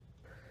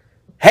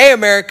Hey,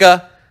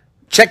 America!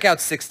 Check out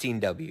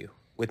 16W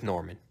with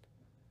Norman.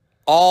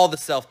 All the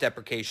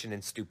self-deprecation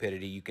and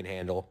stupidity you can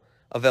handle,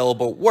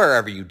 available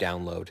wherever you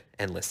download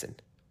and listen.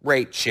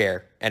 Rate,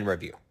 share, and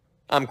review.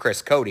 I'm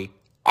Chris Cody.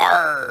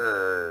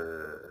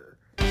 Arrgh!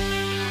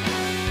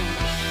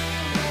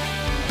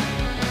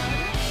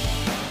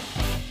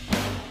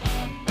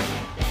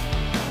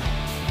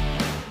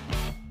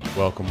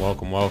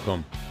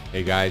 Welcome.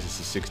 Hey guys, this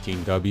is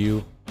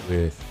 16W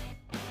with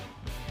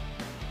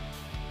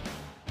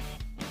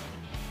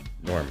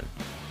Norman.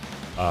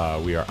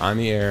 We are on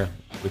the air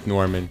with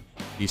Norman.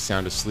 He's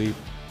sound asleep.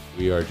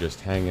 We are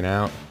just hanging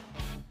out.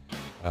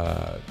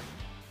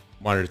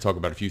 Wanted to talk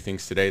about a few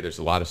things today. There's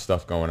a lot of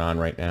stuff going on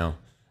right now.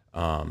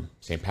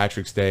 St.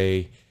 Patrick's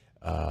Day,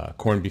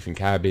 corned beef and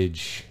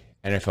cabbage,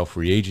 NFL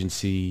free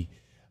agency.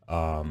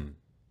 There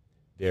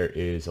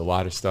is a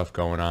lot of stuff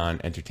going on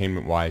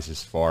entertainment-wise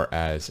as far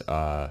as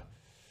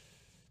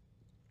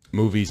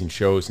movies and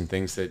shows and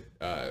things that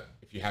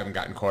if you haven't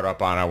gotten caught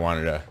up on, I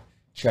wanted to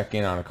check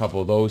in on a couple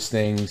of those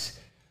things.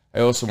 I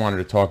also wanted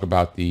to talk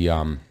about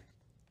the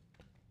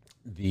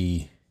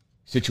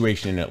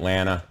situation in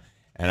Atlanta,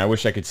 and I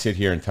wish I could sit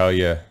here and tell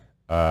you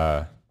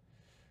I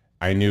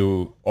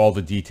knew all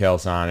the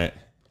details on it.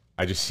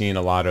 I just seen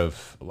a lot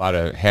of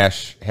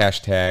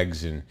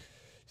hashtags and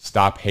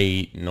stop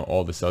hate and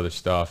all this other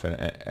stuff,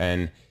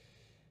 and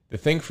the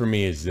thing for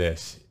me is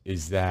this: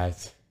 is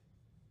that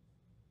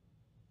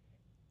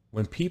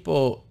when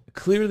people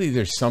clearly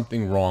there's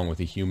something wrong with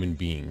a human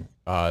being.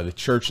 The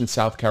church in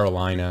South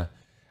Carolina,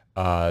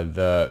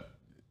 the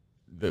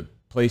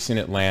place in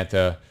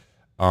Atlanta.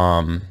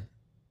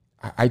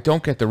 I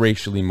don't get the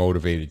racially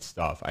motivated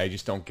stuff. I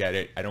just don't get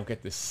it. I don't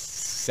get the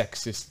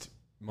sexist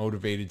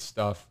motivated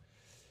stuff.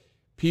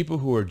 People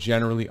who are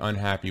generally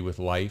unhappy with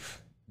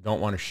life don't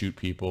want to shoot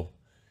people.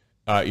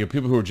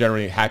 People who are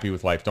generally happy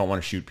with life don't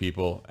want to shoot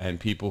people,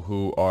 and people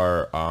who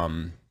are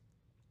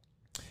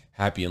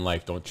happy in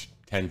life don't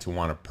tend to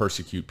want to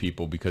persecute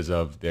people because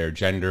of their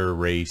gender,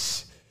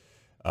 race,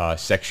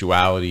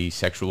 sexuality,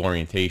 sexual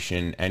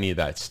orientation, any of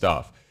that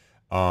stuff.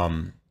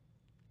 I'm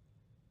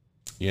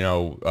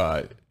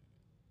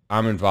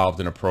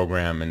involved in a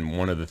program, and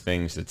one of the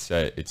things that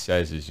it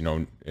says is,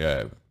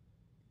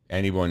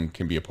 anyone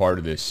can be a part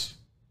of this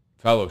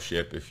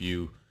fellowship if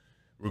you,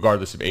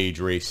 regardless of age,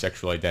 race,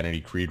 sexual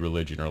identity, creed,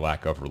 religion, or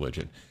lack of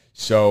religion.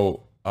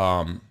 So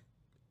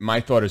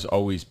my thought has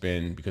always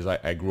been, because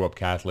I grew up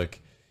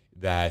Catholic,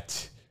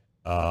 that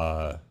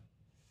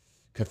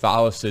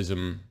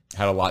Catholicism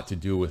had a lot to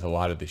do with a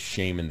lot of the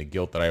shame and the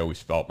guilt that I always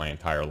felt my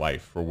entire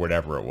life for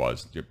whatever it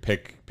was. You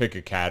pick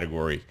a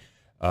category,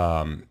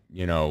 bad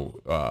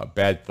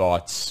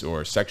thoughts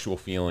or sexual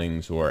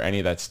feelings or any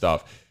of that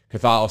stuff.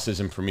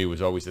 Catholicism for me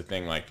was always the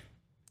thing,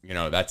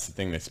 that's the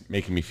thing that's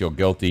making me feel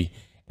guilty.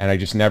 And I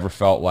just never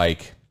felt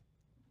like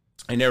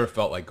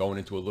going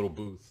into a little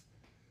booth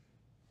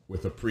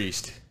with a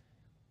priest.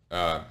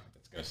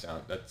 It's going to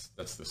sound, that's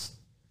the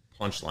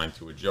punchline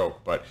to a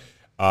joke, but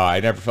I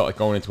never felt like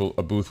going into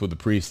a booth with a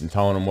priest and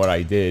telling him what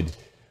I did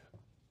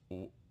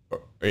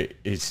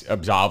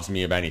absolves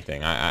me of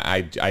anything.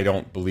 I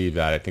don't believe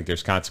that. I think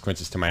there's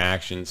consequences to my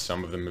actions.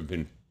 Some of them have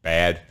been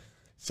bad.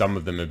 Some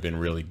of them have been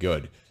really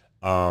good.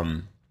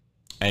 And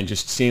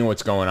just seeing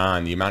what's going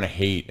on, the amount of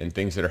hate and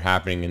things that are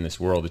happening in this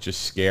world, it's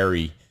just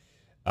scary.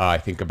 I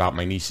think about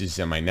my nieces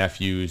and my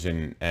nephews,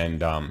 and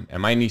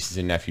my nieces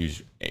and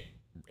nephews'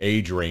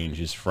 age range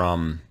is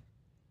from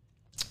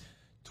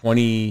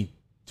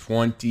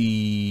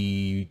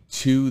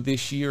 22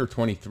 this year, or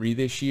 23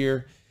 this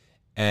year,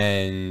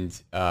 and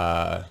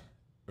or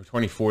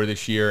 24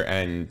 this year,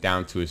 and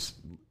down to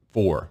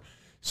 4.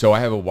 So I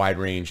have a wide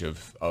range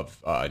of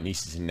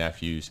nieces and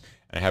nephews,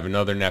 and I have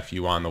another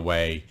nephew on the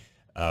way.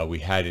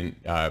 We've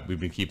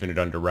been keeping it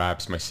under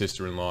wraps. My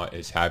sister-in-law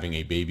is having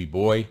a baby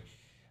boy.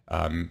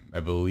 I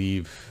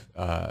believe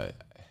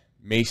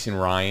Mason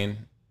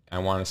Ryan, I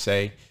want to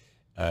say.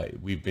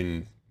 We've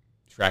been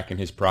tracking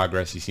his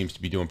progress. He seems to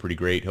be doing pretty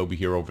great. He'll be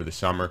here over the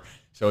summer.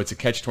 So it's a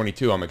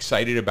catch-22. I'm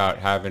excited about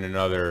having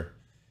another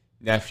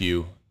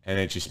nephew, and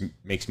it just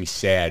makes me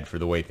sad for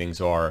the way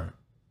things are.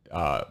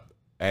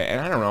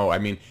 And I don't know. I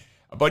mean,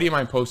 a buddy of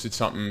mine posted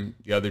something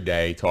the other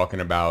day talking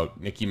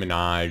about Nicki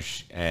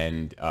Minaj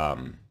and,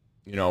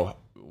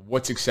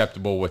 what's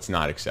acceptable, what's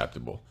not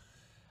acceptable.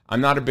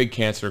 I'm not a big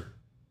cancer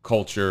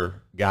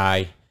culture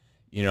guy.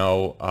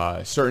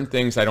 Certain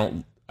things I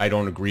don't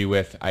agree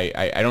with.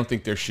 I don't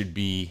think there should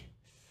be.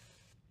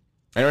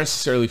 I don't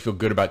necessarily feel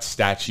good about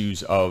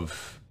statues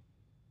of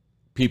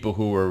people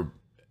who are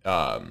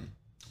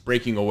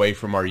breaking away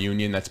from our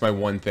union. That's my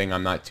one thing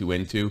I'm not too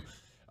into.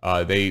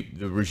 The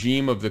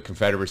regime of the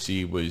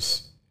Confederacy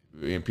was,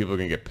 people are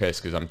going to get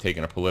pissed because I'm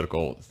taking a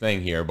political thing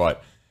here,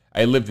 but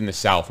I lived in the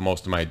South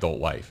most of my adult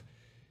life.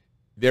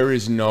 There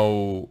is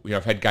no,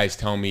 I've had guys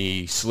tell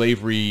me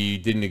slavery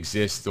didn't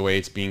exist the way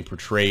it's being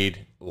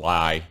portrayed.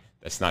 Lie.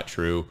 That's not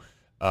true.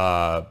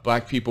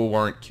 Black people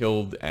weren't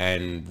killed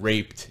and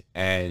raped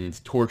and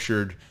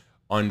tortured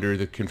under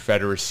the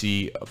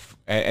Confederacy.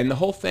 And the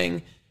whole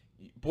thing,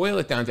 boil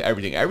it down to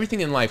everything.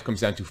 Everything in life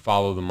comes down to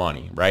follow the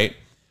money, right?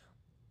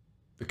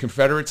 The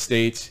Confederate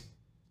States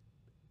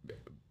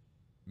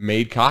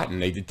made cotton.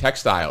 They did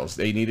textiles.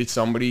 They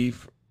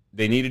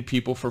needed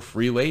people for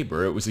free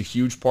labor. It was a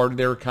huge part of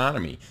their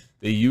economy.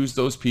 They used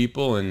those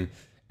people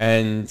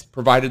and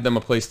provided them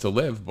a place to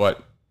live.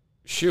 But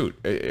shoot,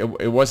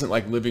 it wasn't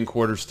like living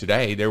quarters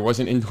today. There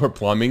wasn't indoor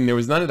plumbing. There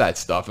was none of that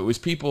stuff. It was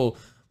people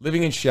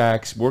living in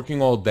shacks,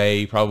 working all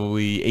day,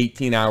 probably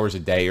 18 hours a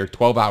day or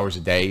 12 hours a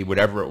day,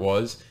 whatever it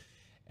was,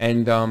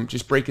 and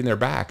just breaking their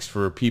backs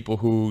for people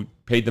who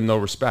paid them no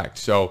respect.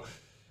 So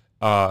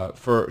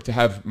to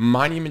have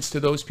monuments to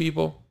those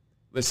people,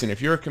 listen,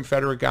 if you're a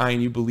Confederate guy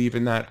and you believe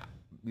in that,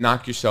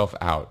 knock yourself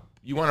out.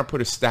 You want to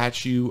put a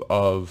statue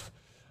of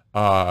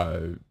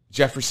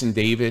Jefferson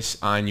Davis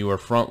on your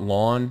front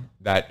lawn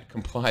that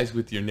complies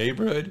with your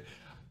neighborhood,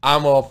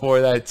 I'm all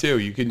for that too.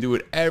 You can do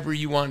whatever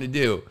you want to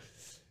do.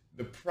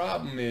 The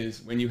problem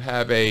is when you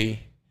have a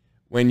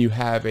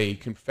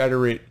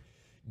Confederate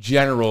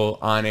general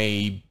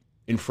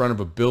in front of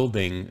a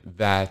building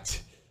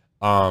that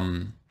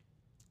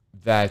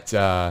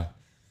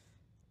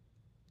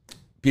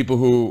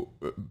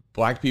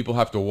black people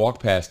have to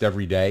walk past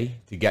every day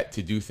to get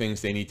to do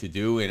things they need to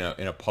do in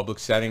a public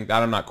setting.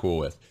 That I'm not cool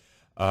with.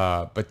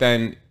 But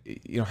then,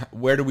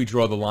 where do we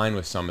draw the line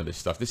with some of this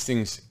stuff? This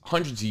thing's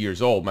hundreds of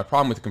years old. My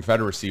problem with the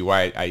Confederacy,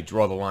 why I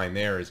draw the line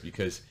there, is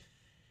because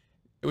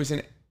it was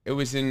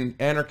an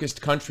anarchist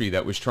country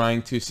that was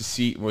trying to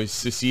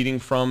seceding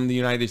from the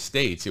United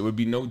States. It would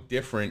be no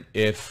different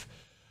if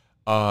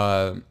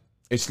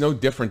it's no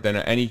different than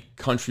any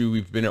country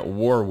we've been at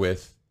war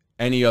with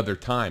any other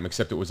time,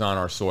 except it was on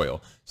our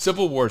soil.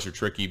 Civil wars are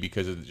tricky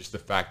because of just the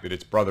fact that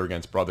it's brother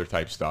against brother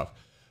type stuff.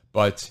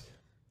 But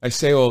I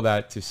say all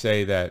that to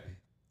say that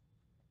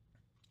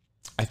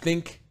I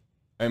think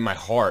in my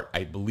heart,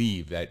 I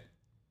believe that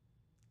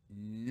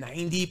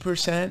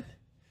 90%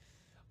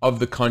 of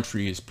the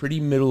country is pretty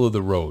middle of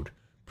the road,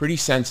 pretty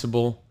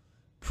sensible,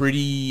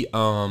 pretty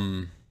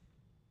much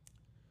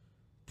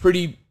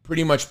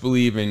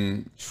believe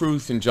in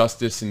truth and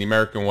justice and the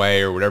American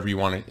way, or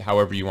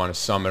however you want to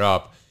sum it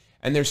up.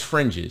 And there's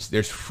fringes.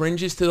 There's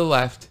fringes to the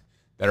left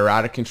that are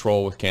out of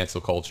control with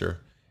cancel culture,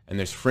 and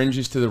there's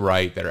fringes to the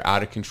right that are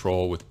out of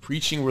control with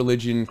preaching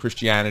religion,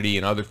 Christianity,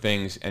 and other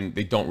things, and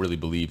they don't really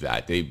believe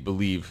that. They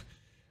believe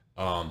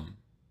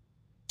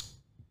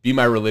be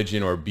my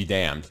religion or be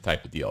damned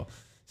type of deal.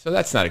 So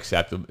that's not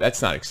acceptable.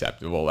 That's not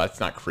acceptable. That's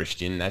not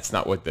Christian. That's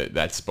not what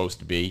that's supposed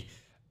to be.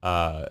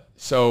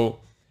 So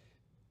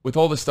with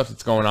all the stuff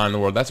that's going on in the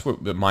world, that's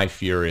what my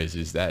fear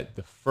is that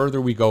the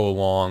further we go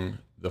along,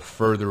 the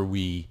further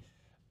we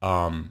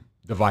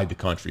divide the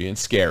country. And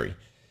it's scary.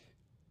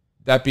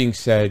 That being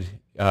said,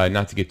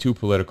 not to get too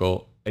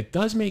political, it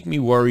does make me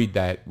worried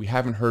that we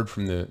haven't heard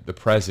from the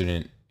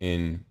president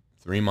in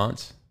 3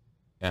 months,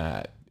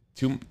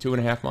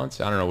 2.5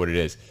 months. I don't know what it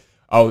is.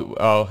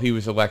 Oh, he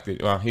was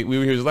elected. Well, he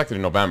was elected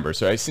in November.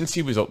 So since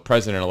he was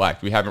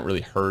president-elect, we haven't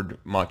really heard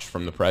much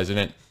from the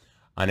president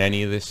on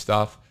any of this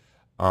stuff.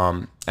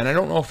 And I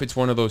don't know if it's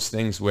one of those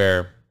things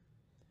where,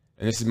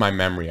 and this is my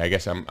memory, I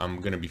guess I'm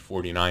going to be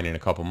 49 in a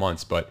couple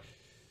months, but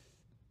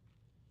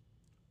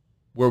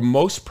were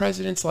most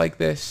presidents like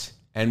this,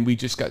 and we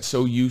just got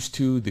so used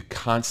to the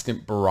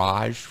constant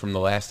barrage from the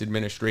last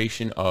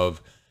administration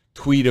of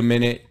tweet a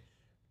minute,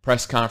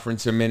 press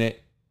conference a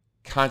minute,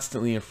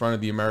 constantly in front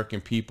of the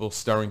American people,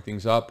 stirring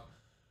things up?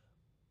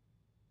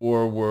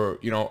 Or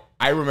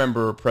I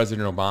remember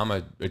President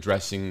Obama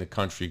addressing the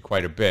country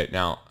quite a bit.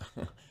 Now,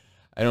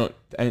 I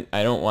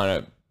don't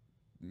want to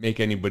make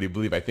anybody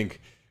believe I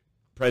think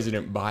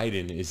President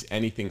Biden is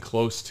anything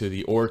close to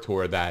the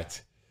orator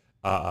that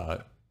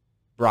Barack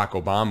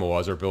Obama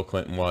was or Bill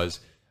Clinton was.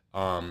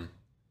 But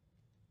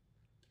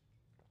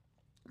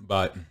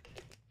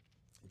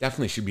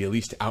definitely should be at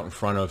least out in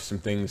front of some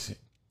things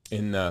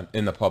in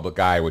the public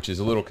eye, which is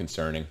a little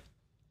concerning.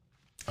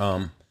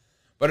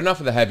 But enough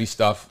of the heavy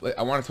stuff.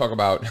 I want to talk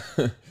about,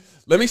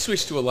 let me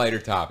switch to a lighter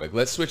topic.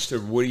 Let's switch to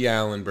Woody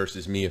Allen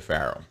versus Mia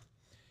Farrow.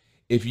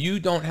 If you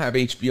don't have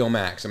HBO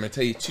Max, I'm going to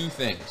tell you two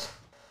things.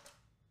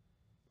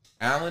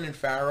 Allen and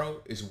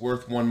Farrow is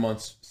worth 1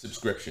 month's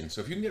subscription.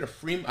 So if you can get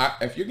if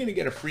you're going to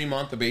get a free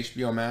month of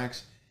HBO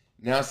Max,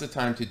 now's the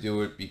time to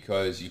do it,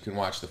 because you can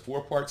watch the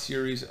 4-part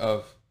series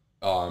of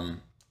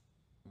Allen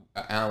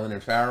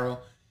and Farrow,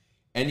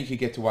 and you could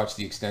get to watch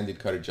the extended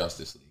cut of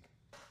Justice League.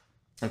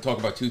 I'll talk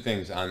about two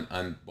things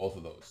on both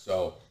of those.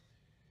 So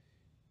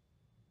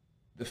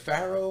the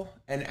Farrow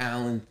and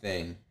Allen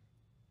thing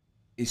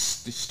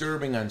is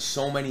disturbing on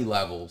so many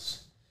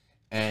levels,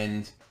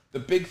 and the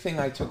big thing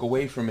I took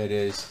away from it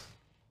is,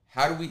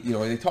 how do we,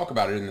 they talk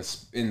about it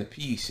in the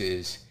piece,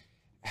 is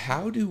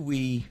how do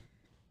we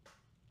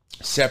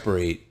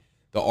separate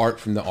the art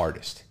from the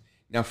artist?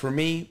 Now, for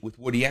me, with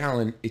Woody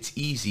Allen, it's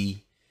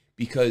easy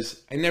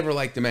because I never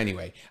liked him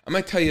anyway. I'm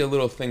going to tell you a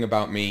little thing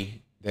about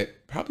me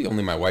that probably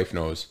only my wife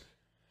knows.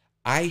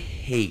 I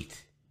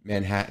hate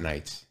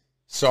Manhattanites.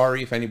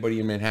 Sorry if anybody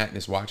in Manhattan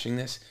is watching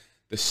this.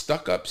 The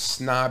stuck-up,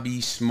 snobby,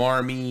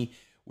 smarmy,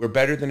 we're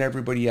better than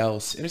everybody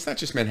else. And it's not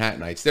just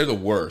Manhattanites. They're the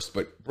worst.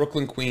 But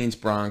Brooklyn, Queens,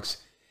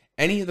 Bronx,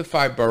 any of the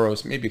 5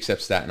 boroughs, maybe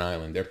except Staten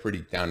Island, they're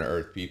pretty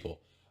down-to-earth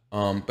people.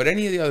 But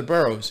any of the other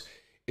boroughs,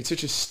 it's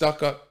such a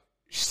stuck-up,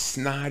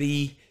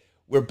 snotty,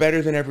 we're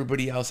better than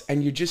everybody else,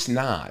 and you're just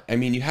not. I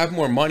mean, you have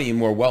more money and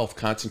more wealth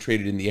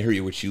concentrated in the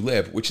area which you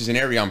live, which is an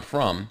area I'm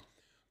from,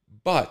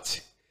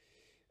 but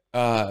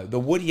the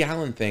Woody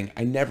Allen thing,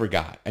 I never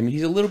got. I mean,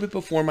 he's a little bit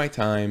before my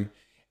time,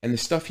 and the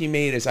stuff he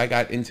made as I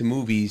got into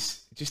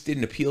movies just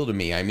didn't appeal to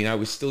me. I mean, I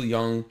was still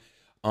young,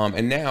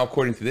 and now,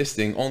 according to this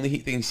thing, only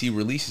things he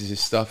releases is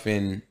stuff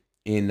in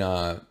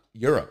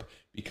Europe,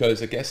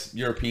 because I guess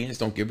Europeans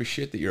don't give a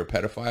shit that you're a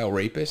pedophile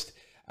rapist.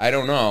 I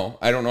don't know.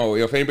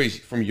 If anybody's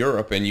from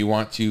Europe and you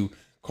want to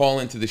call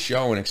into the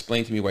show and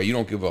explain to me why you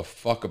don't give a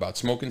fuck about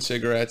smoking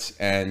cigarettes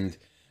and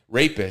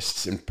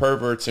rapists and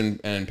perverts and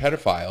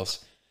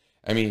pedophiles.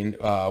 I mean,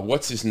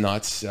 what's his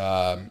nuts?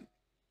 God,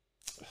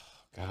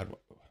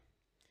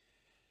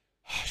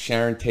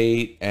 Sharon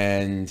Tate,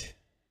 and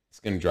it's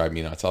going to drive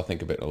me nuts. I'll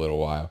think of it in a little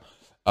while.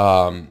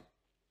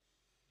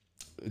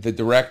 The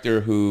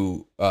director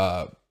who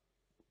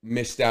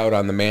missed out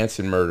on the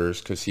Manson murders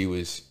because he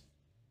was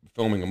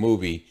filming a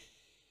movie,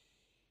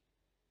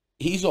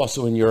 he's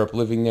also in Europe,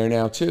 living there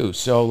now too.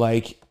 So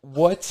like,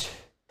 what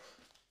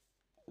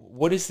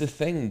is the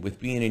thing with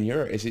being in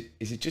Europe? Is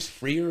it just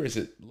freer? Is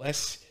it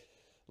less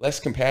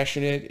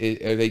compassionate?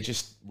 Are they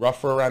just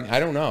rougher around? I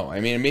don't know.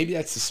 I mean, maybe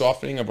that's the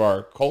softening of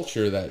our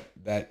culture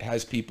that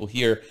has people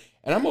here,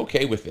 and I'm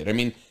okay with it. I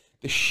mean,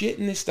 the shit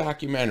in this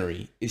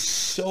documentary is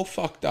so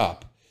fucked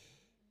up.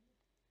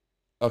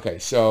 Okay,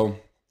 so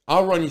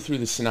I'll run you through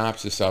the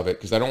synopsis of it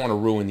because I don't want to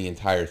ruin the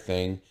entire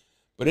thing.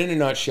 But in a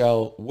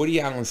nutshell, Woody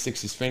Allen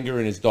sticks his finger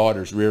in his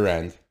daughter's rear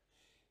end,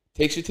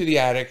 takes her to the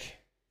attic,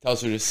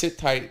 tells her to sit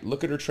tight,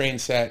 look at her train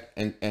set,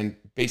 and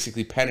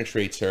basically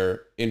penetrates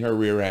her in her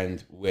rear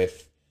end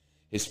with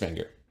his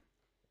finger.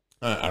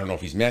 I don't know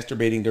if he's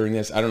masturbating during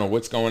this. I don't know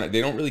what's going on.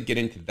 They don't really get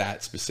into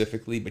that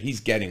specifically, but he's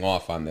getting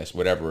off on this,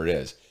 whatever it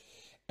is.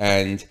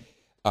 And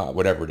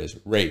whatever it is,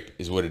 rape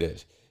is what it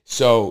is.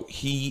 So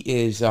he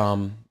is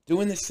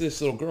doing this to this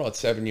little girl at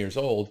 7 years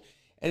old.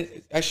 And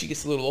as she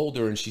gets a little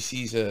older and she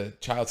sees a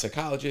child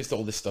psychologist,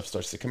 all this stuff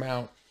starts to come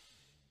out.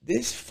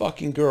 This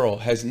fucking girl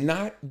has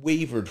not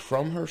wavered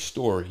from her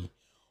story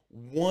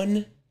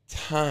one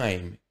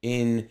time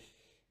in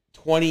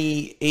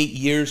 28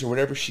 years or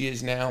whatever she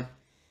is now.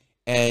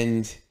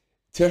 And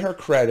to her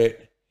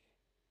credit,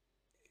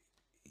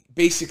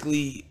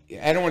 basically,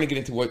 I don't want to get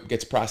into what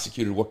gets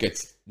prosecuted, what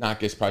not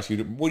gets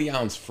prosecuted. Woody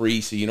Allen's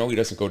free, so you know he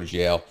doesn't go to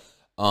jail.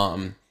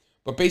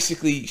 But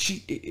basically,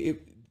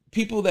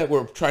 people that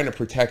were trying to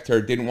protect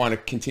her didn't want to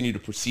continue to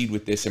proceed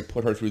with this and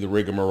put her through the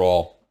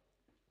rigmarole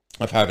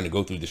of having to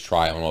go through this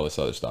trial and all this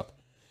other stuff.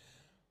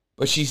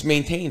 But she's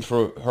maintained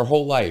for her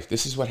whole life,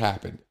 this is what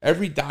happened.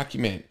 Every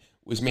document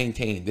was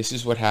maintained. This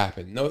is what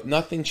happened. No,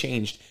 nothing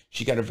changed.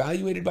 She got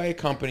evaluated by a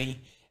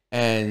company,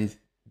 and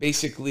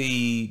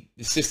basically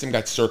the system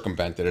got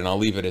circumvented, and I'll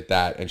leave it at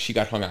that, and she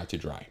got hung out to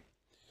dry.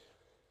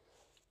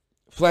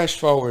 Flash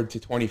forward to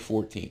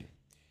 2014.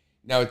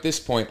 Now, at this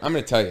point, I'm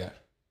going to tell you,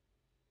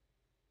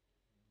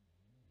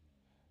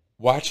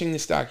 watching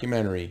this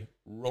documentary,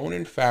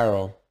 Ronan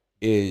Farrow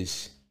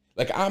is,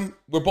 like,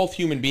 we're both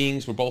human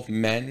beings, we're both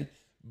men,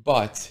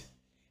 but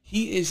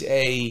he is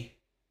a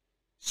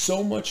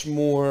so much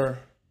more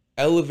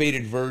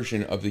elevated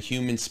version of the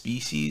human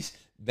species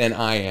than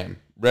I am,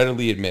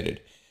 readily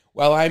admitted.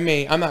 While I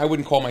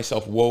wouldn't call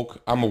myself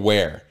woke, I'm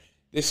aware.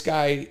 This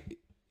guy,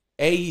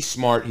 he's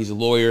smart, he's a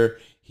lawyer,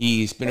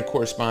 he's been a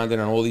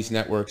correspondent on all these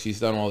networks, he's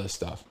done all this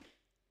stuff.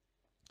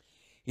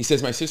 He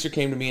says, my sister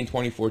came to me in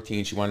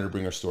 2014. She wanted to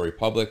bring her story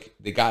public.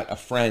 They got a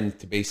friend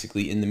to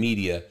basically, in the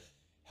media,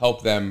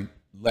 help them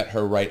let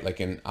her write like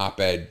an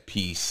op-ed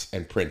piece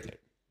and print it.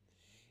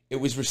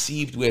 It was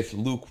received with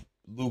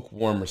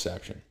lukewarm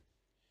reception.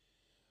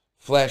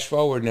 Flash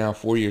forward now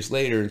 4 years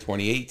later in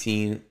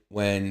 2018,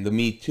 when the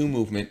Me Too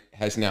movement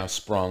has now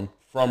sprung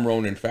from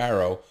Ronan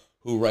Farrow,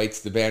 who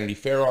writes the Vanity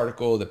Fair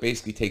article that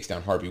basically takes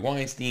down Harvey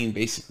Weinstein,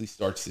 basically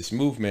starts this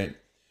movement.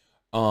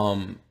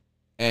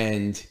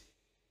 And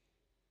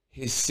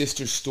his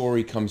sister's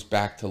story comes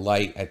back to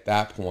light at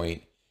that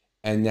point,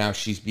 and now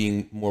she's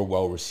being more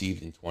well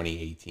received in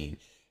 2018.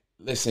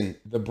 Listen,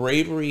 the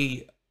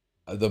bravery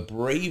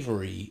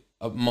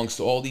amongst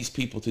all these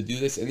people to do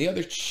this, and the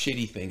other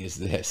shitty thing is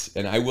this,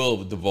 and I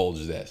will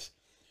divulge this.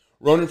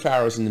 Ronan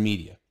Farrow's in the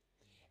media,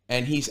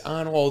 and he's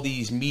on all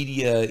these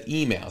media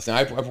emails. Now,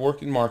 I've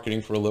worked in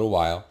marketing for a little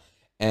while,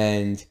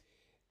 and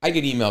I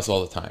get emails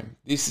all the time.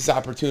 This is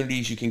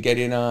opportunities you can get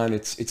in on.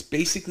 It's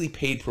basically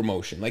paid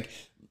promotion. Like,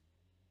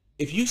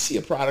 if you see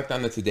a product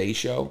on the Today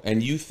Show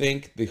and you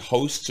think the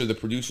hosts or the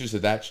producers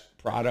of that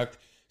product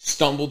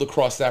stumbled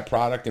across that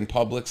product in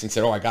Publix and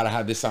said, oh, I got to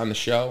have this on the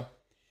show,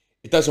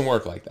 it doesn't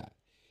work like that.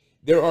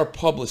 There are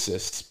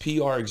publicists,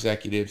 PR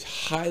executives,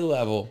 high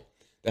level,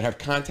 that have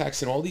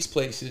contacts in all these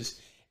places,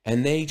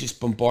 and they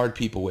just bombard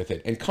people with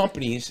it. And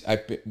companies,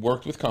 I've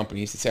worked with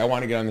companies that say, I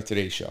want to get on the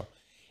Today Show.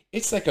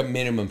 it's like a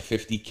minimum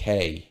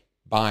 50K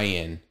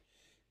buy-in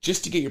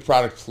just to get your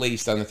product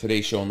placed on the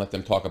Today Show and let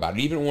them talk about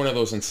it. Even one of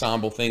those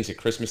ensemble things at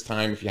Christmas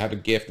time, if you have a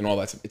gift and all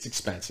that stuff, it's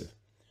expensive.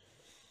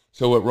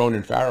 So what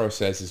Ronan Farrow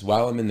says is,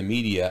 while I'm in the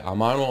media,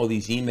 I'm on all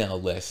these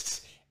email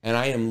lists, and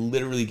I am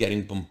literally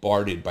getting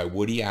bombarded by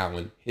Woody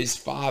Allen, his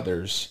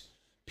father's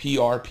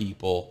PR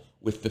people,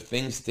 with the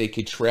things that they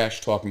could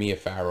trash talk Mia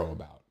Farrow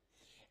about,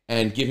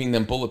 and giving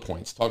them bullet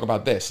points. Talk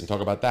about this and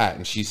talk about that,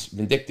 and she's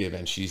vindictive,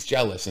 and she's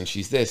jealous, and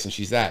she's this, and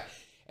she's that.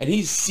 And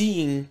he's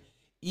seeing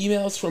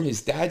emails from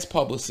his dad's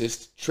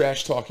publicist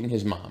trash talking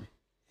his mom.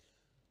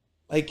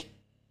 Like,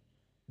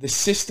 the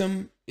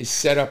system is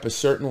set up a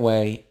certain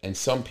way, and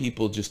some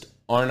people just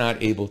are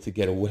not able to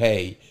get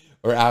away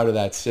or out of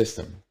that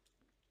system.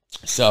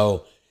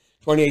 So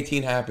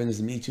 2018 happens,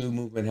 the Me Too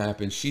movement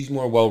happens, she's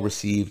more well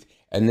received,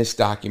 and this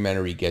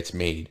documentary gets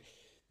made.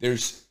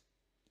 There's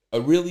a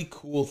really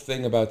cool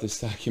thing about this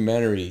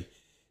documentary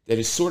that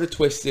is sort of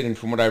twisted, and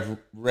from what I've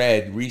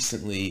read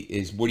recently,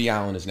 is Woody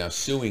Allen is now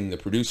suing the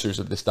producers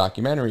of this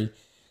documentary,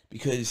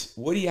 because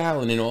Woody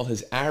Allen, in all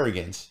his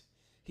arrogance,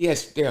 they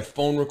have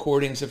phone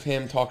recordings of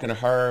him talking to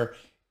her,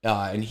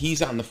 and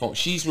he's on the phone.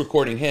 She's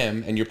recording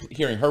him, and you're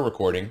hearing her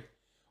recording,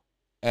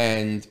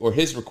 or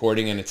his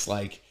recording, and it's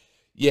like,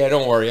 yeah,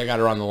 don't worry, I got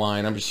her on the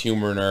line. I'm just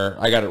humoring her.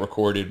 I got it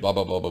recorded, blah,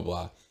 blah, blah, blah,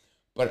 blah.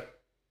 But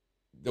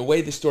the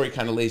way the story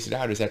kind of lays it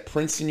out is at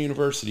Princeton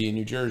University in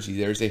New Jersey,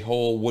 there's a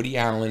whole Woody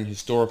Allen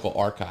historical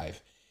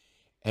archive.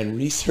 And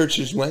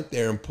researchers went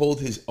there and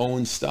pulled his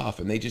own stuff,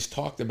 and they just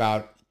talked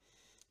about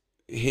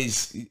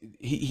it's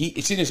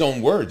in his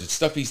own words. It's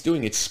stuff he's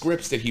doing. It's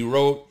scripts that he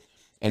wrote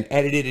and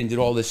edited and did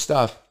all this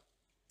stuff.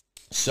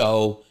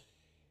 So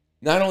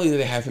not only do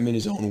they have him in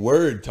his own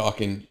word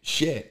talking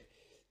shit,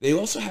 they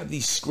also have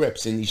these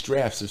scripts and these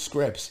drafts of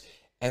scripts.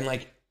 And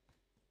like,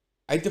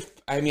 I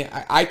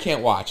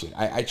can't watch it.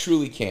 I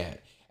truly can't.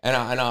 And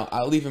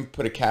I'll even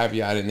put a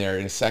caveat in there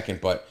in a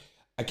second, but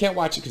I can't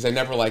watch it because I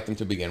never liked him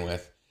to begin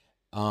with.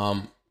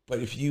 But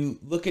if you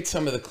look at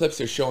some of the clips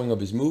they're showing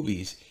of his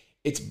movies,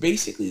 it's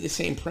basically the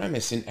same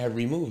premise in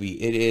every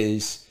movie. It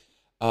is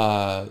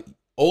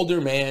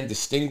older man,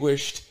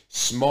 distinguished,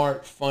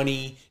 smart,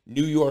 funny,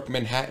 New York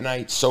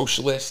Manhattanite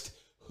socialist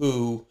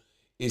who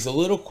is a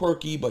little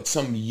quirky, but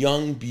some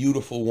young,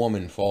 beautiful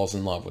woman falls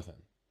in love with him.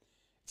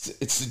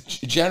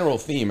 It's a general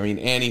theme. I mean,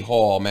 Annie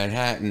Hall,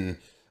 Manhattan,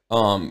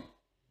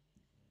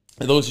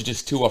 those are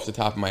just two off the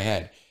top of my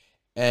head.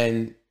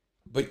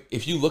 But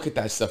if you look at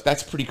that stuff,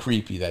 that's pretty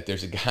creepy that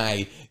there's a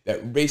guy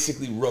that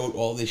basically wrote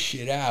all this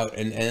shit out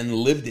and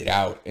lived it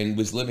out and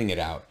was living it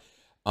out.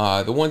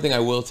 The one thing I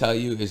will tell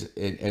you is,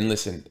 and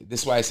listen,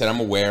 this is why I said I'm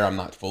aware I'm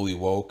not fully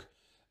woke.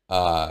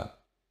 I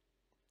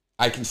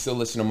can still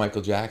listen to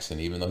Michael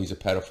Jackson, even though he's a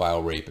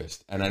pedophile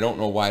rapist. And I don't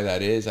know why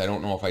that is. I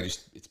don't know if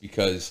it's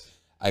because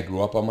I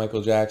grew up on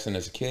Michael Jackson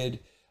as a kid.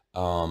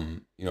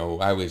 You know,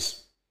 I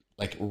was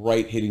like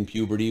right hitting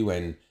puberty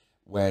when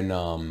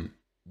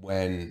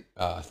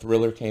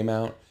Thriller came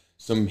out.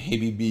 So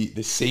maybe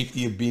the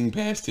safety of being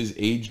past his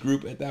age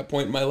group at that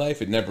point in my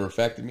life, it never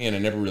affected me, and I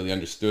never really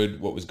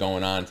understood what was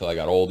going on until I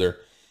got older.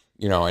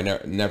 You know,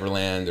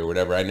 Neverland or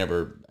whatever. I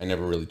never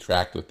really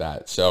tracked with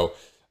that. So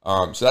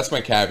that's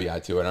my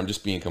caveat to it. I'm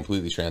just being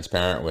completely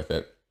transparent with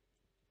it.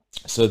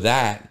 So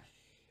that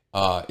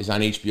is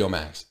on HBO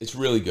Max. It's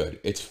really good.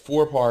 It's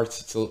 4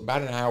 parts. It's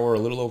about an hour, a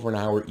little over an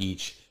hour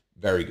each.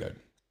 Very good.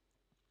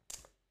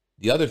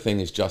 The other thing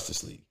is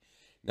Justice League.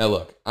 Now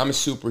look, I'm a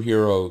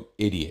superhero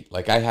idiot.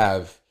 Like I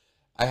have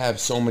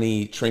so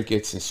many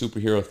trinkets and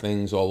superhero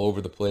things all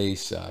over the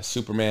place.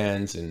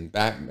 Superman's and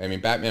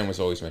Batman was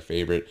always my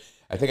favorite.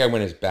 I think I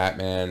went as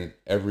Batman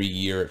every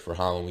year for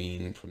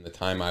Halloween from the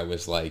time I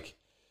was like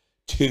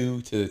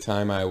 2 to the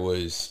time I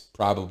was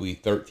probably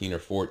 13 or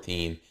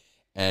 14.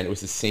 And it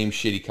was the same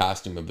shitty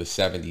costume of the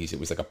 70s. It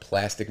was like a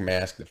plastic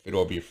mask that fit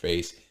over your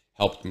face,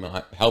 helped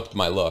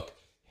my look,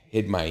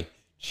 hid my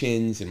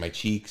chins and my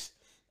cheeks.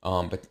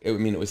 But it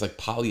was like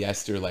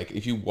polyester. Like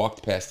if you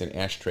walked past an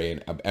ashtray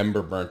and an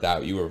ember burnt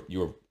out, you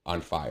were on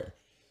fire.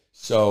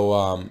 So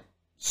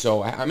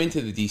I'm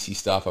into the DC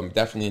stuff. I'm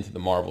definitely into the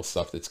Marvel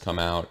stuff that's come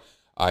out.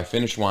 I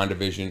finished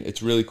WandaVision.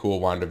 It's really cool,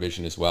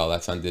 WandaVision as well.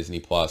 That's on Disney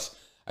Plus.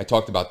 I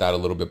talked about that a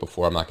little bit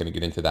before. I'm not going to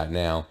get into that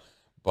now,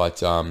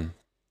 but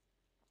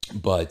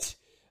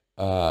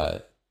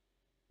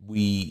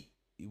we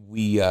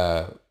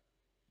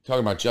talking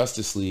about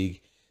Justice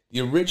League. The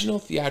original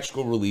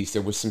theatrical release,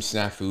 there was some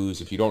snafus.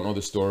 If you don't know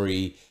the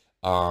story,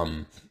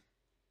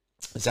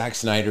 Zack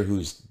Snyder,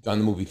 who's done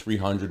the movie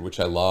 300, which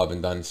I love,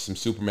 and done some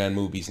Superman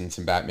movies and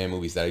some Batman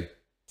movies that I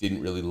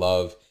didn't really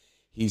love,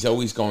 he's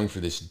always going for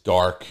this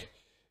dark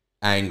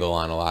angle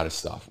on a lot of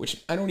stuff,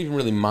 which I don't even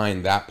really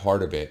mind that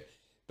part of it.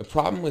 The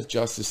problem with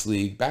Justice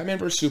League, Batman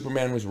vs.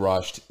 Superman was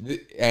rushed,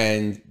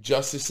 and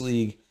Justice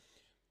League,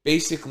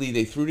 basically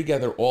they threw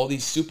together all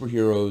these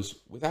superheroes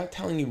without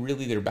telling you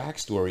really their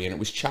backstory, and it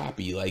was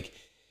choppy. Like,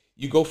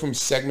 you go from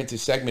segment to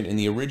segment in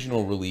the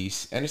original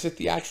release, and it's a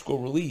theatrical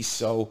release,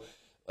 so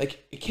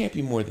like, it can't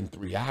be more than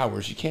 3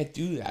 hours. You can't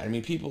do that. I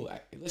mean, people,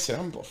 listen,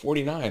 I'm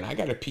 49. I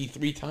got to pee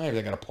 3 times.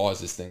 I got to pause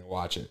this thing and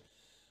watch it.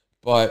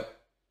 But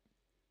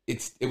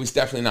it was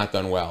definitely not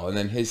done well. And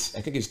then I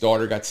think his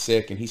daughter got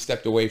sick, and he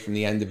stepped away from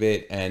the end of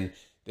it. And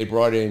they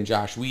brought in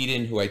Josh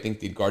Whedon, who I think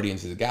did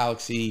Guardians of the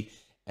Galaxy,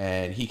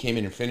 and he came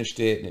in and finished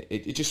it. And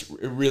it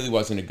really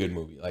wasn't a good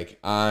movie. Like,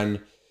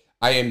 on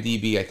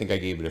IMDb, I think I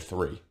gave it a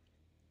 3.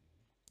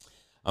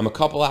 I'm a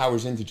couple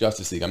hours into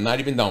Justice League. I'm not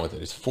even done with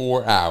it. It's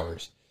 4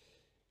 hours.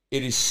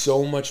 It is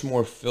so much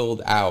more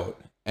filled out,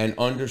 and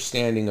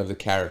understanding of the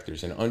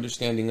characters, and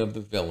understanding of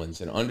the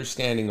villains, and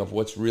understanding of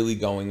what's really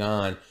going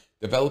on,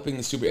 developing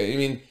the I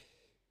mean,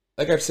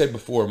 like I've said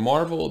before,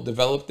 Marvel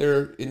developed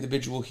their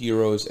individual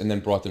heroes and then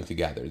brought them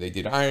together. They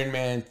did Iron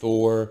Man,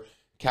 Thor,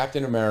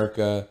 Captain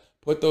America,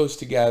 put those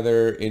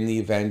together in the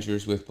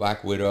Avengers with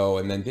Black Widow,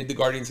 and then did the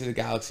Guardians of the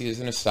Galaxy as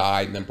an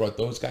aside, and then brought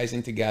those guys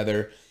in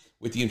together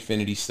with the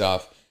Infinity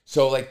stuff.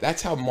 So, like,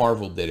 that's how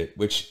Marvel did it,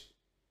 which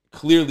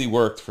clearly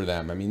worked for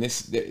them. I mean,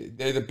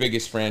 they're the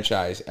biggest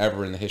franchise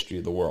ever in the history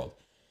of the world.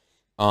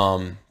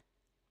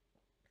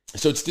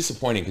 So it's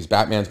disappointing because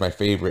Batman's my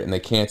favorite, and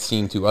they can't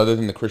seem to, other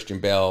than the Christian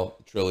Bale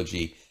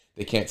trilogy,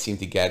 they can't seem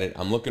to get it.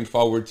 I'm looking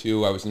forward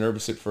to, I was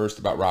nervous at first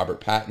about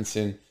Robert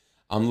Pattinson.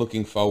 I'm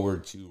looking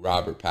forward to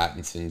Robert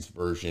Pattinson's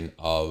version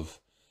of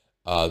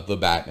the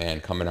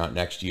Batman coming out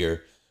next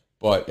year.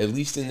 But at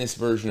least in this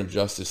version of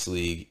Justice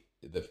League,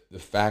 the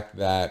fact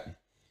that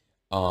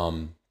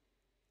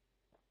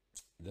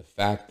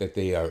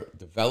they are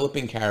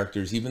developing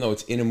characters, even though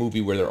it's in a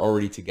movie where they're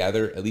already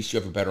together, at least you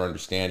have a better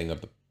understanding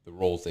of the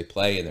roles they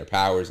play and their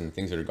powers and the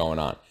things that are going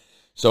on.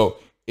 So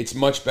it's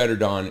much better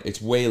done.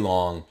 It's way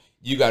long.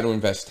 You got to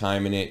invest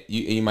time in it.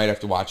 You might have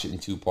to watch it in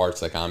 2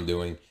 parts like I'm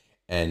doing,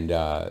 and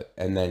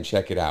then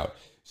check it out.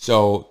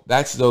 So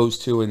that's those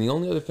two. And the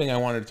only other thing I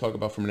wanted to talk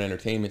about from an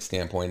entertainment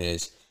standpoint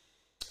is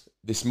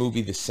this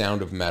movie, The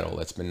Sound of Metal,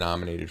 that's been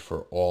nominated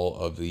for all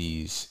of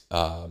these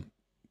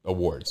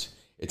awards.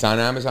 It's on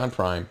Amazon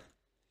Prime.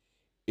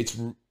 It's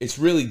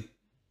really,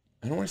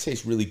 I don't want to say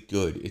it's really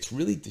good. It's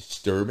really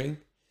disturbing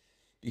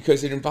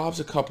because it involves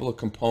a couple of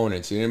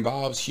components. It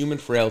involves human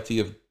frailty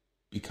of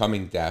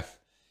becoming deaf,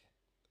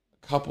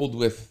 coupled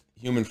with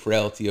human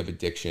frailty of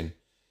addiction.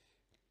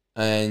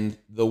 And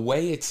the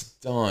way it's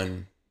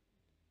done,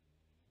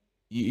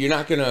 you're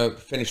not going to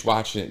finish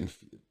watching it and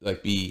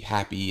like be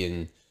happy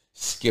and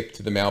skip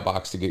to the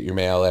mailbox to get your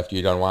mail after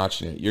you're done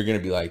watching it. You're going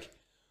to be like,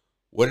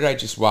 what did I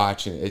just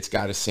watch? And it's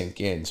got to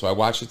sink in. So I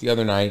watched it the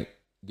other night,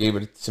 gave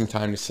it some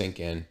time to sink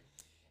in.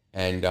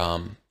 And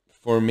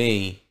for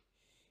me,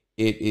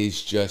 it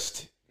is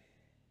just,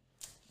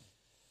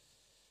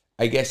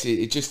 I guess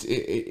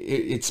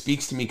it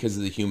speaks to me because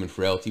of the human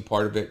frailty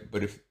part of it.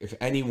 But if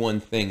any one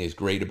thing is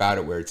great about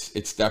it, where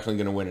it's definitely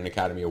going to win an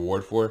Academy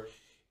Award for,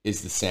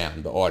 is the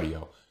sound, the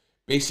audio.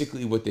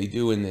 Basically, what they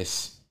do in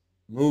this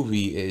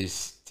movie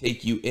is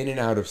take you in and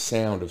out of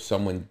sound of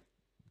someone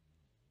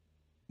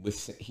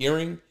with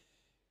hearing,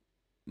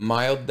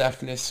 mild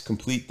deafness,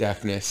 complete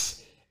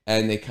deafness,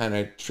 and they kind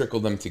of trickle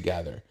them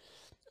together.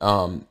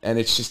 And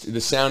it's just,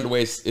 the sound, the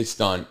way it's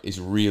done is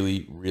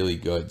really, really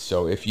good.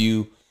 So if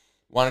you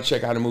want to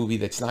check out a movie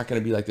that's not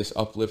going to be like this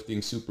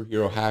uplifting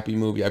superhero happy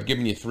movie, I've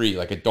given you 3,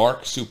 like a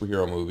dark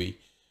superhero movie,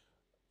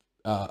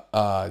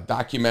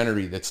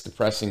 documentary that's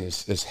depressing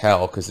as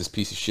hell because this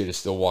piece of shit is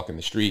still walking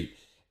the street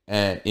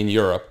and in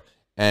Europe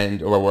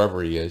or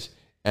wherever he is,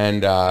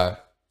 and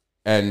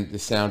The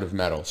Sound of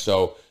Metal.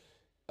 So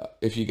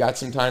if you got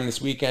some time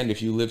this weekend,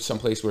 if you live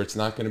someplace where it's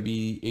not going to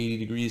be 80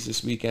 degrees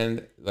this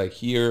weekend, like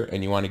here,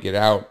 and you want to get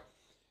out,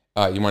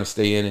 you want to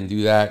stay in and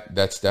do that,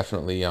 that's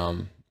definitely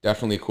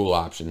a cool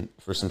option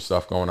for some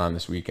stuff going on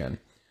this weekend.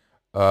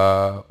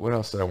 What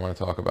else did I want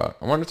to talk about?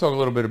 I want to talk a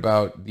little bit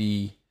about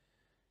the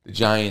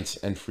Giants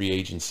and free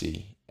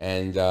agency.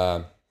 And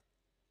I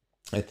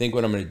think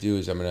what I'm going to do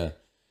is I'm going to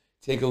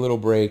take a little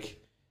break,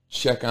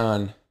 check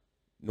on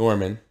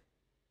Norman.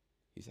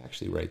 He's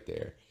actually right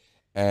there.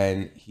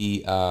 And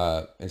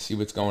and see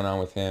what's going on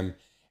with him.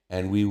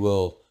 And we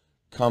will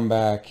come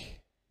back.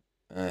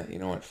 You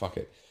know what? Fuck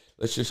it.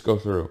 Let's just go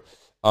through.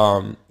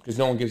 Because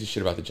no one gives a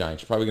shit about the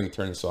Giants. You're probably going to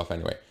turn this off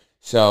anyway.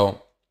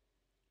 So,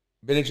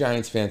 been a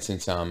Giants fan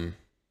since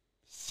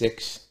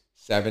 6,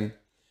 7.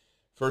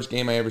 First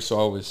game I ever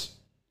saw was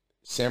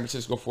San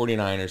Francisco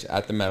 49ers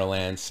at the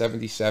Meadowlands,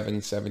 77,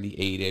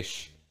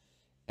 78-ish.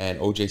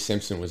 And O.J.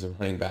 Simpson was a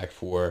running back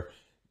for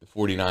the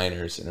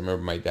 49ers. And I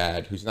remember my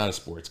dad, who's not a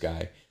sports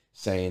guy,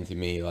 saying to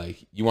me,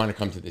 like, you want to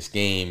come to this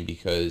game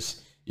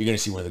because you're going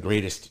to see one of the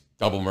greatest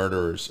double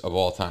murderers of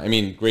all time. I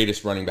mean,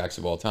 greatest running backs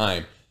of all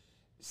time.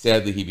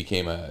 Sadly, he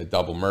became a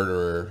double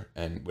murderer,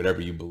 and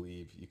whatever you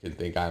believe, you can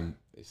think I'm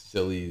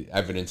silly,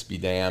 evidence be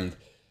damned,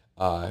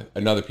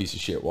 another piece of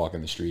shit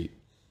walking the street.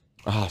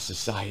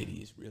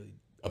 Society is really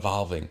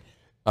evolving.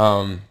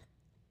 But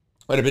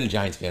I've been a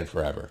Giants fan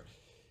forever.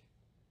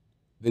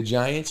 The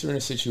Giants are in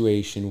a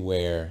situation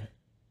where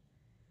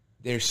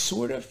they're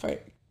sort of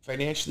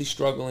financially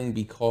struggling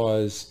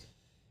because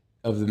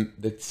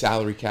the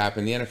salary cap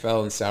and the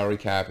NFL and salary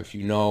cap. If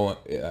you know,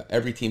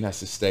 every team has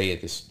to stay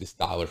at this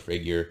dollar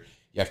figure.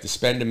 You have to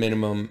spend a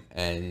minimum,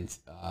 and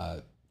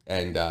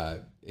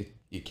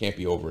it can't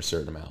be over a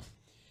certain amount.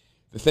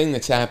 The thing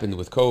that's happened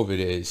with COVID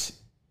is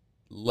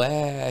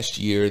last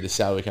year the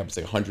salary cap was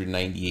like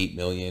 198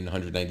 million,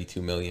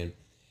 192 million,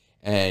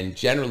 and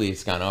generally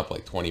it's gone up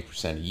like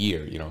 20% a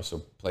year. So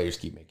players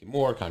keep making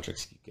more,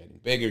 contracts keep getting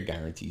bigger,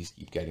 guarantees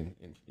keep getting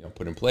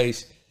put in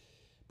place.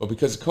 But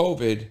because of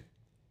COVID,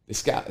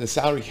 the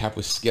salary cap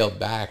was scaled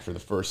back for the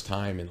first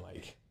time in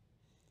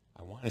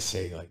I want to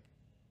say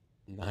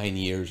 9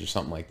 years or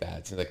something like that.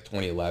 It's like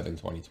 2011,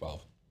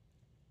 2012.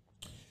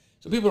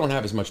 So people don't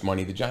have as much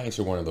money. The Giants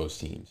are one of those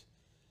teams.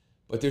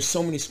 But there's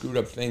so many screwed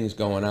up things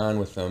going on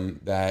with them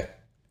that,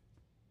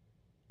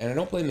 and I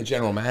don't blame the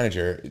general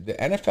manager. The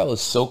NFL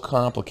is so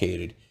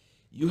complicated.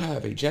 You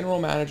have a general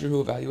manager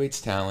who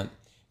evaluates talent.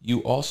 You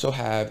also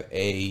have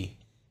a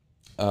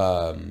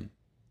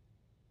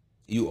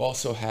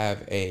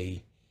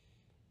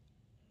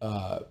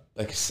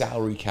like a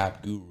salary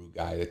cap guru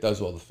guy that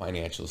does all the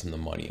financials and the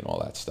money and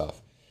all that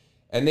stuff.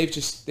 And they've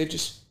just I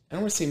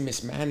don't want to say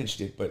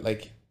mismanaged it, but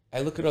I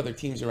look at other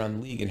teams around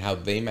the league and how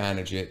they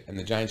manage it, and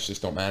the Giants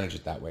just don't manage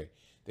it that way.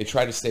 They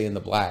try to stay in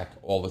the black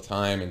all the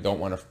time and don't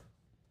want to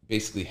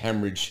basically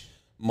hemorrhage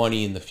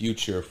money in the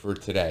future for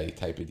today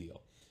type of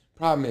deal.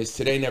 Problem is,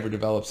 today never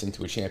develops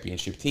into a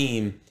championship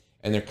team,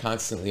 and they're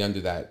constantly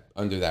under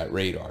that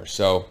radar.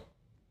 So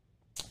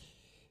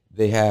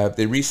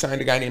they re-signed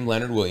a guy named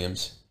Leonard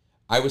Williams.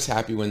 I was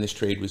happy when this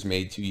trade was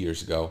made 2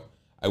 years ago.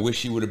 I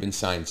wish he would have been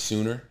signed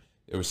sooner.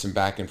 There was some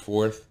back and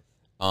forth.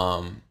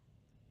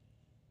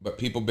 But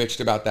people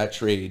bitched about that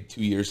trade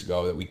 2 years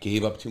ago, that we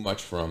gave up too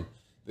much for him.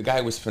 The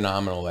guy was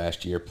phenomenal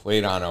last year,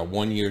 played on a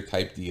one-year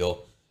type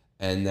deal,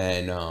 and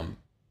then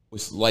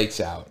was lights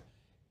out.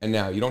 And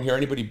now you don't hear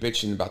anybody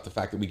bitching about the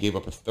fact that we gave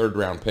up a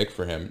third-round pick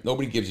for him.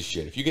 Nobody gives a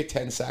shit. If you get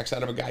 10 sacks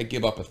out of a guy,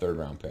 give up a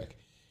third-round pick.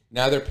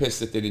 Now they're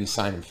pissed that they didn't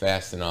sign him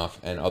fast enough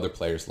and other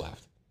players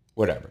left.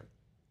 Whatever.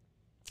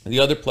 The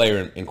other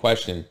player in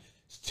question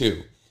is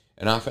two.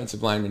 An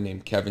offensive lineman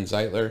named Kevin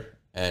Zeitler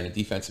and a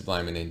defensive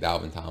lineman named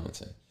Dalvin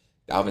Tomlinson.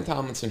 Dalvin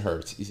Tomlinson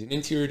hurts. He's an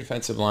interior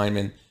defensive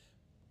lineman.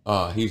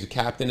 He's a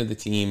captain of the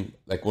team,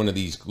 like one of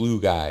these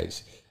glue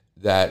guys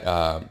that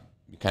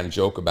we kind of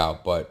joke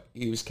about, but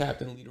he was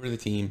captain, leader of the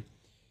team.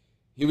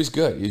 He was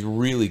good. He was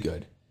really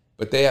good.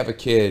 But they have a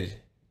kid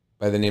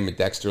by the name of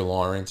Dexter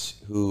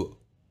Lawrence who,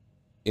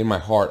 in my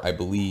heart, I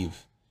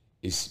believe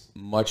is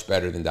much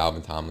better than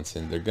Dalvin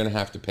Tomlinson. They're going to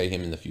have to pay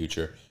him in the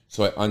future,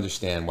 so I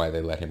understand why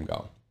they let him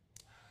go.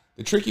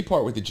 The tricky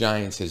part with the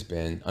Giants has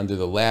been, under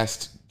the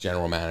last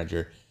general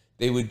manager,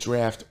 they would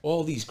draft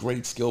all these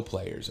great skill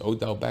players,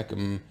 Odell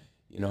Beckham,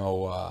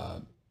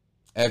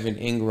 Evan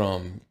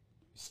Ingram,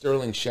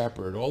 Sterling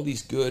Shepard, all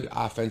these good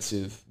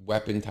offensive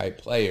weapon-type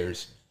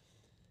players,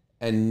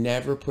 and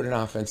never put an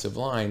offensive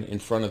line in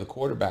front of the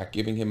quarterback,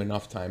 giving him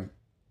enough time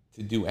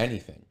to do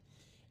anything.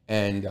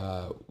 And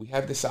we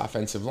have this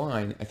offensive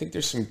line. I think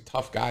there's some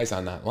tough guys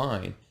on that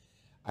line.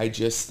 I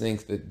just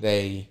think that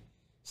they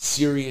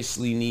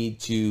seriously need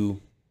to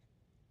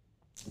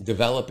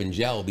develop and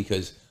gel,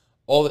 because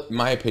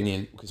my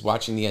opinion, because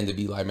watching the end of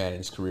Eli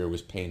Manning's career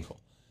was painful.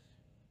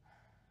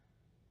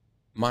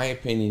 My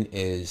opinion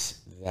is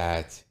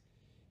that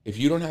if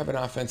you don't have an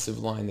offensive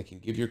line that can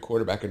give your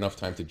quarterback enough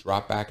time to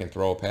drop back and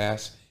throw a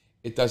pass,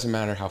 it doesn't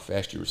matter how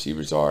fast your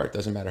receivers are. It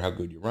doesn't matter how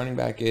good your running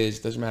back is.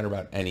 It doesn't matter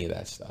about any of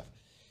that stuff.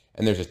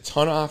 And there's a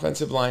ton of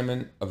offensive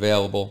linemen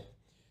available.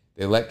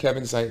 They let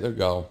Kevin Zeitler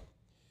go.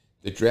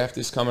 The draft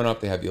is coming up.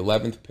 They have the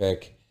 11th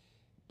pick.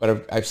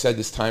 But I've said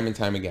this time and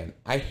time again.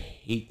 I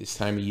hate this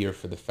time of year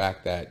for the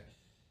fact that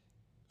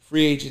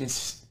free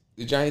agents,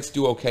 the Giants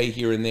do okay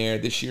here and there.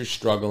 This year's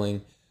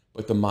struggling.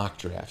 But the mock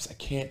drafts, I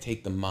can't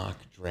take the mock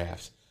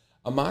drafts.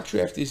 A mock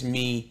draft is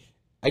me.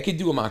 I could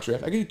do a mock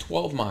draft. I could do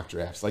 12 mock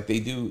drafts like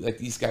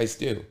these guys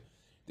do.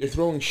 They're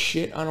throwing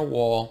shit on a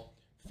wall,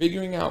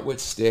 figuring out what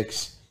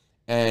sticks.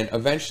 And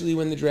eventually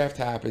when the draft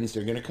happens,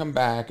 they're going to come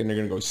back and they're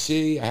going to go,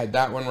 see, I had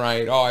that one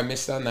right. Oh, I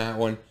missed on that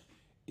one.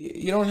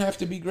 You don't have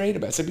to be great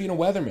about it. It's like being a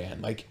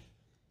weatherman.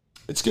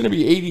 It's going to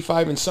be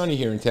 85 and sunny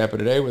here in Tampa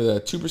today with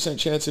a 2%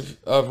 chance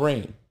of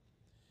rain.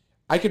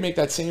 I could make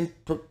that same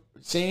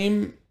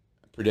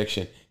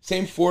prediction,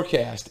 same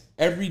forecast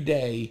every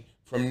day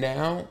from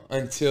now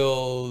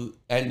until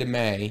end of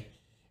May.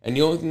 And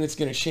the only thing that's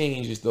going to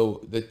change is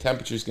the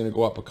temperature is going to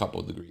go up a couple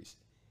of degrees.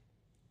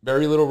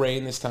 Very little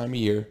rain this time of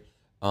year.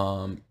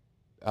 Now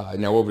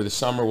over the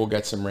summer we'll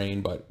get some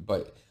rain, but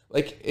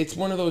it's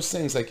one of those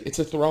things, it's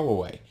a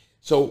throwaway.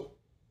 So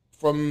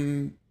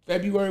from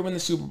February when the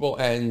Super Bowl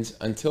ends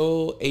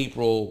until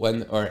April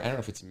or I don't know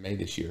if it's May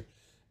this year,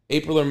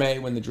 April or May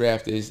when the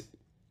draft is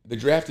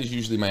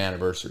usually my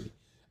anniversary,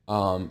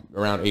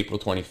 around April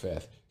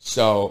 25th.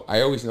 So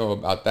I always know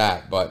about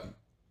that, but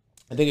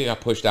I think it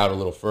got pushed out a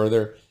little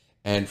further.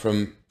 And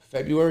from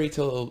February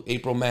till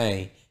April,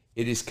 May,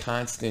 it is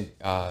constant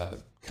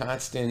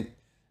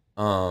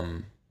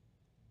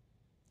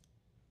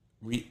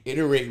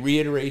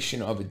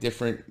reiteration of a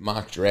different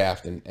mock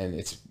draft, and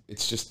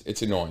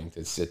it's annoying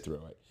to sit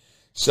through it.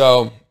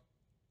 So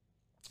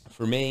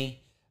for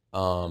me,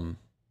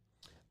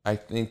 I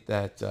think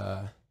that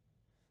the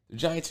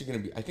Giants are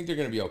going to be. I think they're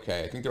going to be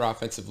okay. I think their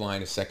offensive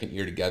line, a second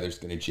year together, is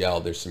going to gel.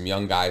 There's some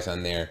young guys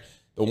on there.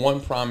 The one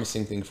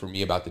promising thing for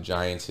me about the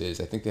Giants is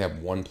I think they have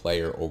one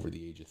player over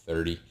the age of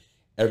 30.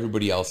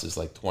 Everybody else is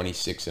like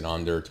 26 and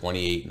under,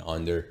 28 and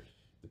under.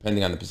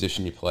 Depending on the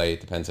position you play,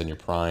 it depends on your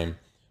prime.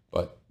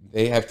 But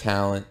they have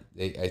talent.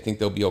 I think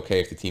they'll be okay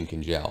if the team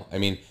can gel. I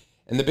mean,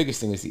 and the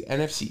biggest thing is the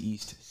NFC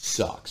East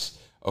sucks.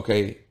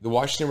 Okay, the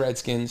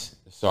Washington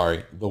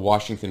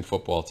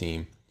football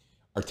team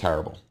are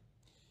terrible.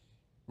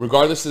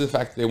 Regardless of the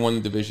fact that they won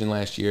the division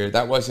last year,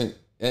 that wasn't.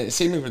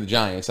 Same thing for the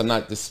Giants. I'm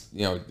not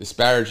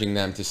disparaging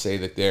them to say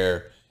that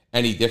they're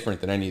any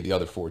different than any of the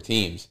other four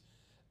teams.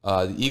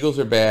 The Eagles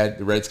are bad.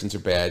 The Redskins are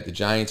bad. The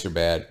Giants are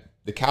bad.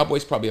 The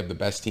Cowboys probably have the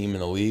best team in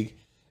the league,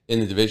 in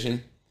the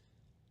division.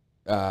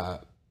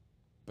 But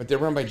they're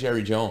run by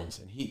Jerry Jones,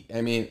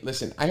 and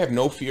listen, I have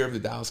no fear of the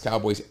Dallas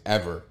Cowboys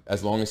ever,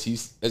 as long as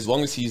he's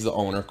the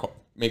owner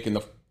making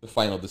the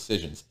final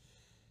decisions.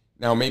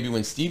 Now, maybe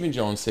when Stephen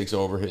Jones takes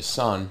over, his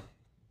son,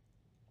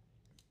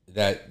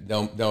 that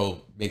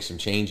they'll make some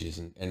changes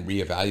and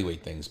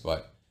reevaluate things,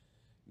 but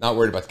not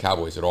worried about the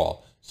Cowboys at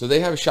all. So they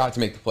have a shot to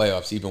make the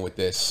playoffs, even with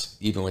this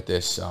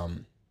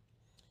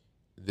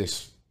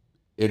this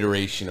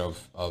iteration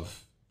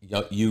of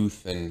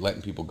youth and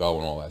letting people go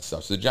and all that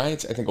stuff. So the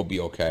Giants, I think, will be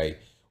okay,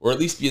 or at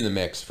least be in the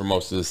mix for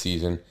most of the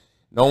season.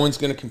 No one's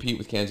going to compete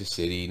with Kansas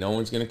City. No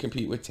one's going to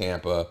compete with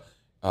Tampa.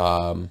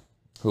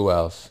 Who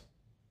else?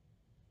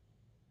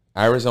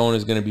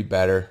 Arizona's going to be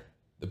better.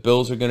 The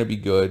Bills are going to be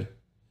good.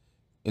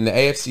 In the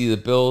AFC, the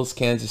Bills,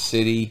 Kansas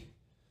City.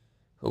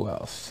 Who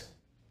else?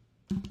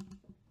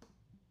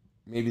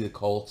 Maybe the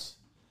Colts.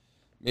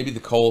 Maybe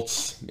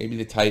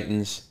the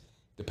Titans,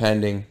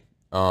 depending.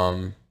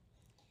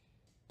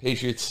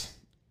 Patriots,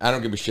 I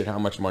don't give a shit how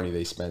much money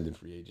they spend in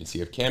free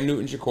agency. If Cam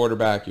Newton's your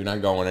quarterback, you're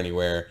not going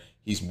anywhere.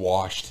 He's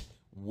washed,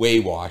 way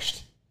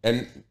washed.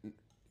 And the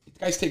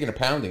guy's taken a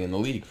pounding in the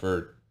league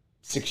for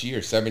 6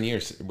 years, 7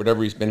 years,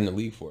 whatever he's been in the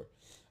league for.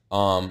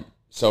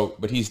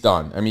 But he's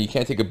done. I mean, you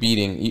can't take a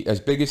beating. As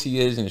big as he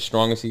is and as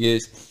strong as he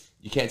is,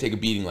 you can't take a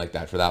beating like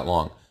that for that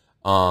long.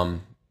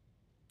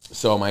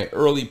 So my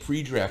early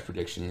pre-draft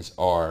predictions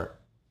are,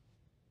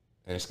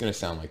 and it's going to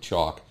sound like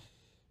chalk,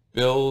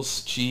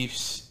 Bills,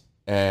 Chiefs,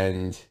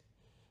 and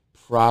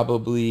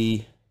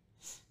probably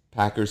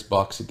Packers,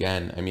 Bucks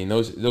again. I mean,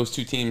 those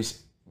two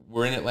teams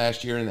were in it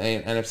last year in the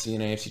NFC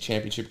and AFC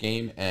championship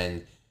game,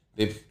 and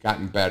they've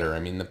gotten better. I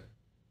mean, the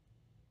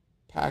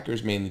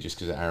Packers mainly just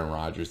because of Aaron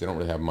Rodgers. They don't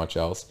really have much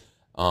else.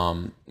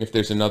 If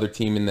there's another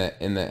team in the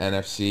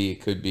NFC,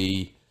 it could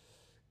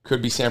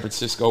be San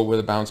Francisco with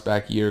a bounce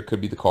back year. It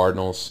could be the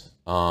Cardinals.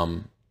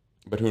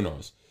 But who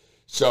knows?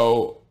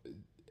 So,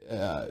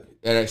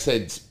 and I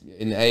said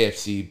in the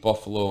AFC,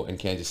 Buffalo and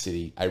Kansas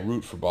City. I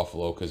root for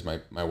Buffalo because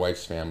my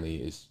wife's family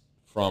is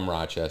from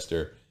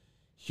Rochester.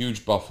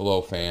 Huge Buffalo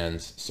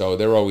fans. So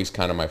they're always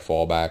kind of my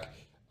fallback.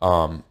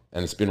 And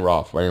it's been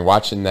rough. I mean,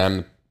 watching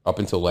them up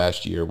until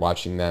last year,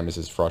 watching them is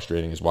as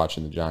frustrating as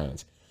watching the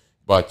Giants.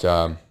 But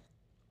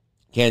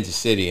Kansas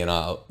City,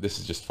 and this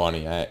is just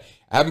funny. I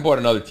haven't bought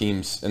another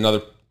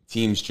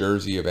team's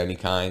jersey of any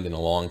kind in a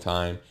long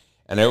time.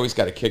 And I always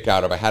got a kick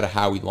out of, I had a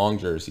Howie Long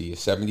jersey, a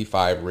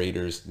 75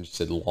 Raiders, and it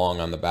said Long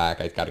on the back.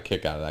 I got a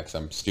kick out of that because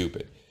I'm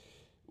stupid.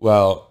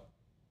 Well,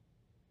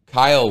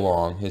 Kyle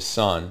Long, his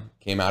son,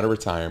 came out of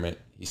retirement.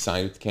 He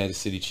signed with the Kansas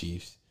City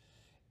Chiefs,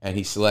 and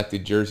he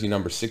selected jersey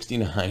number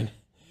 69,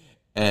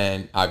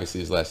 and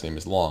obviously his last name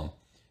is Long.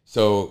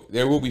 So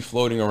there will be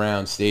floating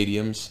around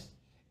stadiums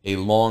a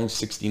Long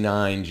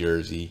 69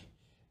 jersey.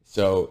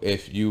 So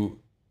if you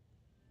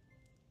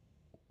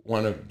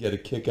want to get a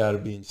kick out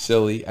of being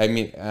silly, I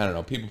mean, I don't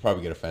know. People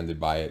probably get offended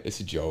by it. It's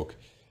a joke.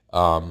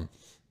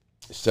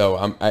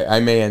 So I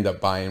may end up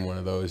buying one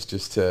of those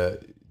just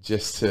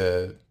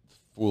to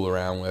fool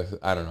around with.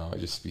 I don't know.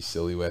 Just be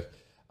silly with.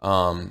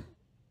 And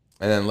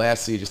then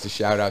lastly, just a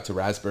shout out to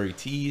Raspberry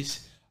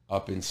Tees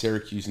up in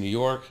Syracuse, New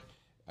York.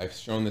 I've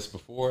shown this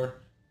before.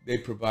 They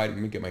provide, let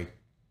me get my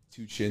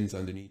two chins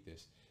underneath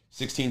this,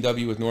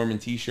 16W with Norman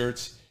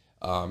t-shirts.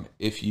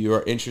 If you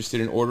are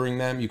interested in ordering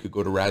them, you could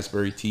go to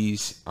Raspberry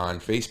Tees on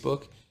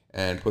Facebook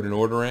and put an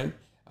order in.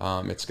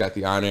 It's got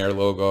the On-Air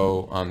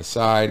logo on the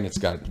side, and it's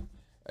got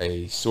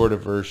a sort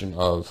of version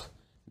of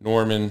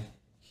Norman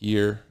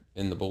here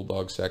in the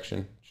Bulldog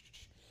section,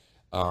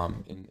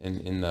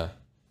 in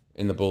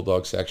the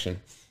Bulldog section.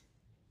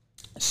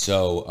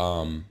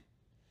 So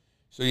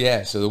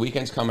yeah, so the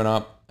weekend's coming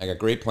up. I got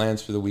great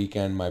plans for the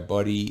weekend. My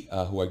buddy,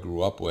 who I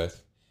grew up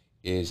with,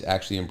 is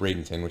actually in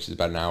Bradenton, which is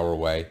about an hour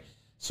away.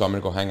 So I'm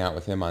going to go hang out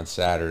with him on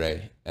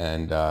Saturday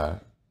and kind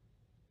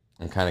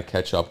of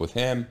catch up with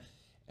him.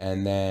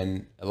 And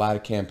then a lot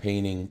of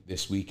campaigning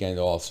this weekend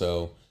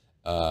also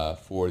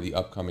for the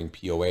upcoming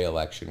POA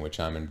election, which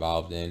I'm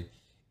involved in.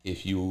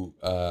 If you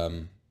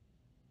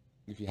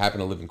if you happen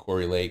to live in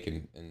Quarry Lake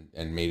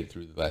and made it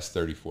through the last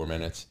 34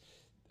 minutes,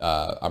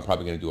 I'm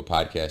probably going to do a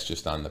podcast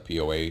just on the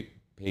POA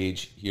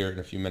page here in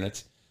a few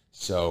minutes.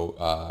 So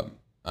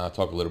I'll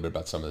talk a little bit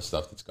about some of the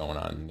stuff that's going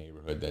on in the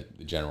neighborhood that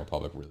the general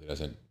public really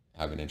doesn't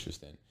have an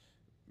interest in.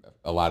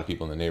 A lot of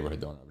people in the neighborhood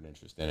don't have an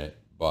interest in it,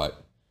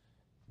 but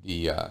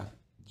the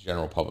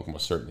general public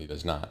most certainly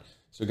does not.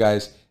 So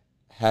guys,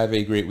 have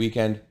a great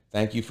weekend.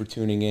 Thank you for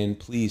tuning in.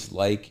 Please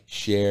like,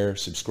 share,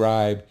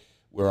 subscribe.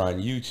 We're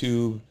on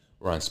YouTube.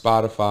 We're on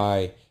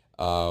Spotify.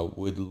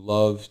 Would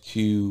love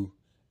to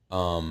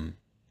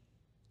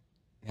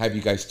have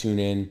you guys tune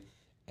in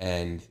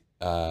and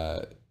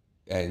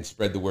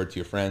spread the word to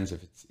your friends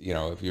if it's, you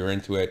know, if you're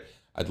into it.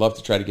 I'd love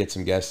to try to get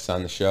some guests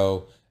on the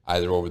show,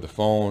 either over the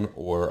phone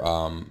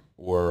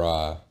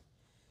or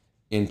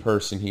in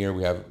person here.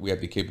 We have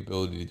the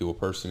capability to do a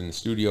person in the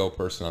studio, a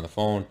person on the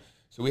phone.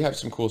 So we have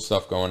some cool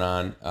stuff going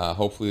on.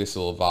 Hopefully this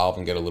will evolve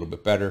and get a little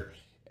bit better,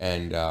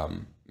 and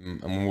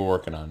we're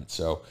working on it.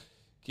 So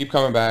keep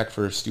coming back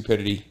for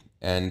stupidity,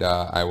 and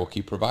I will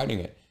keep providing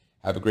it.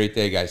 Have a great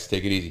day, guys.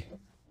 Take it easy.